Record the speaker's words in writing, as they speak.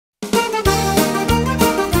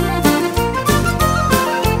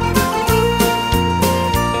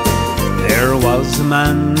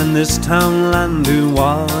man in this townland who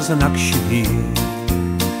was an auctioneer.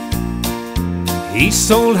 He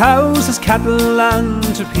sold houses, cattle,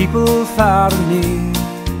 land to people far and near.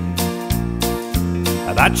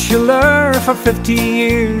 A bachelor for 50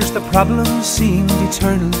 years, the problem seemed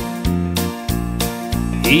eternal.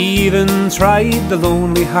 He even tried the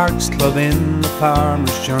Lonely Hearts Club in the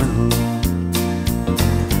Farmer's Journal.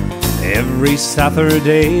 Every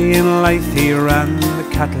Saturday in life he ran the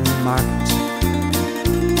cattle market,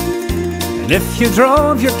 and if you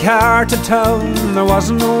drove your car to town, there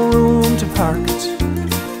wasn't no room to park it.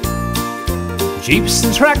 Jeeps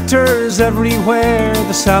and tractors everywhere,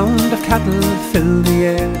 the sound of cattle filled the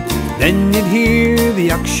air. Then you'd hear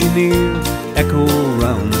the auctioneer echo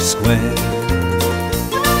round the square.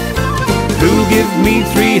 Who'll give me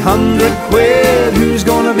 300 quid? Who's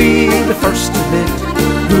gonna be the first to bid?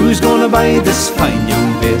 Who's gonna buy this fine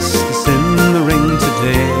young baist that's in the ring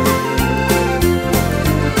today?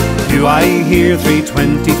 Do I hear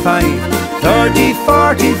 325, 30,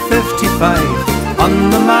 40, 55? On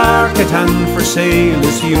the market and for sale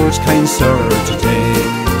is yours, kind sir, today.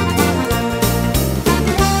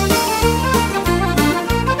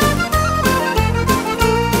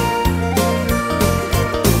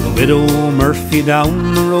 The widow Murphy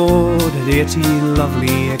down the road had 80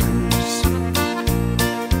 lovely acres,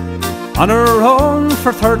 on her own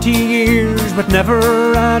for 30 years, but never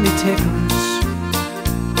any takers.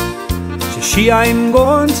 Says she, I'm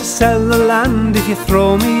going to sell the land if you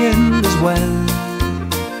throw me in as well.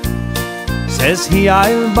 Says he,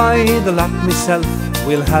 I'll buy the lot myself,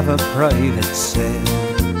 we'll have a private sale.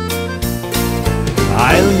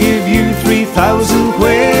 I'll give you 3,000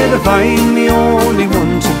 quid if I'm the only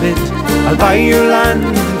one to bid. I'll buy your land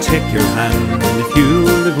and take your hand if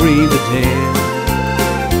you'll agree the deal.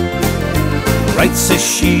 Right, says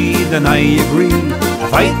she, then I agree,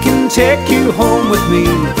 if I can take you home with me.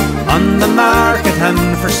 On the market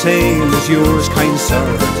and for sale is yours, kind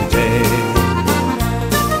sir, today.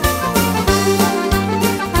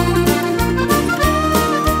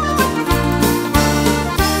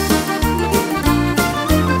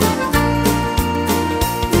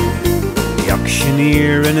 The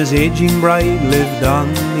auctioneer and his aging bride lived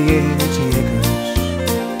on the 80 acres,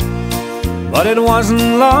 but it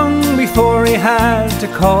wasn't long before he had to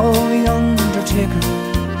call the undertaker.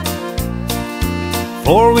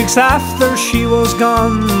 4 weeks after she was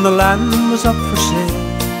gone, the land was up for sale.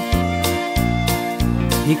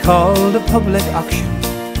 He called a public auction,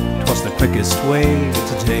 'twas the quickest way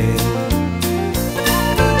to tail.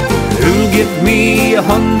 Who'll give me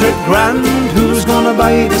 100 grand? Who's gonna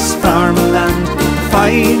buy this farm of land? The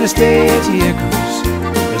finest 80 acres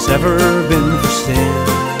there's ever been for sale.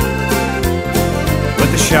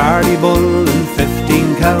 With a shardy bull and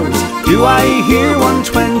 15 cows, do I hear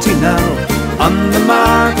 120 now? On the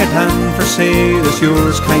market and for sale is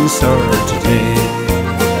yours, kind sir, today.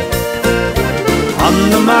 On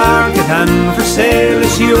the market and for sale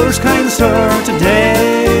is yours, kind sir, today.